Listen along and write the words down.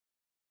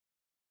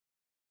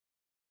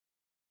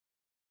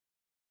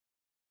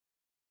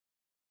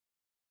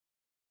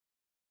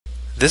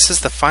This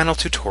is the final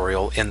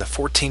tutorial in the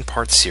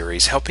 14-part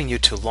series helping you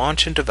to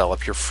launch and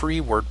develop your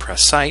free WordPress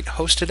site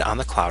hosted on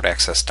the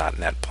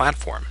CloudAccess.net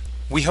platform.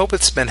 We hope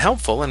it's been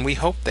helpful, and we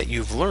hope that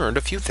you've learned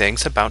a few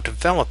things about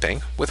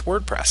developing with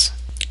WordPress.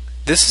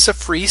 This is a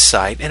free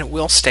site and it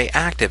will stay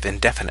active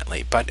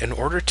indefinitely, but in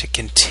order to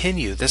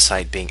continue the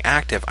site being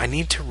active, I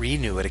need to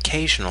renew it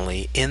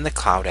occasionally in the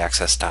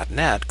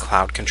CloudAccess.net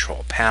Cloud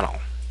Control panel.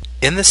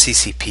 In the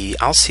CCP,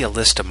 I'll see a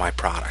list of my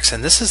products,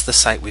 and this is the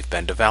site we've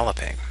been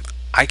developing.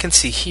 I can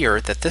see here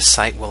that this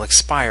site will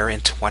expire in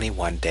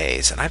 21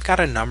 days, and I've got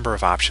a number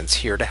of options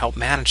here to help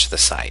manage the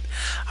site.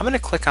 I'm going to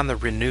click on the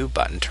Renew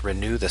button to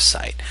renew the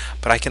site,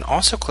 but I can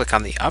also click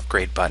on the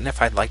Upgrade button if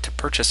I'd like to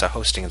purchase a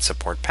hosting and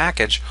support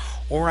package,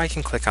 or I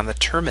can click on the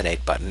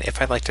Terminate button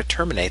if I'd like to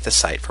terminate the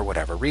site for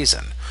whatever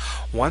reason.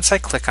 Once I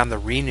click on the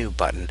Renew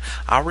button,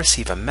 I'll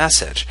receive a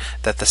message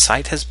that the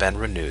site has been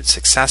renewed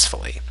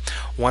successfully.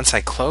 Once I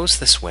close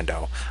this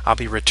window, I'll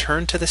be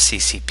returned to the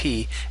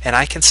CCP, and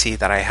I can see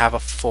that I have a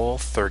full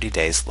 30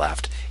 days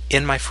left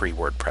in my free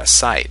WordPress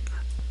site.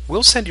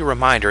 We'll send you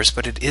reminders,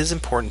 but it is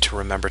important to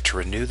remember to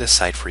renew the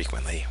site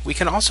frequently. We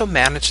can also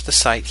manage the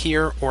site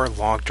here or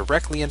log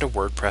directly into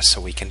WordPress so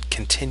we can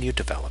continue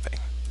developing.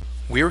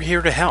 We're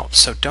here to help,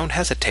 so don't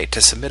hesitate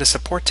to submit a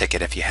support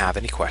ticket if you have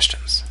any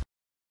questions.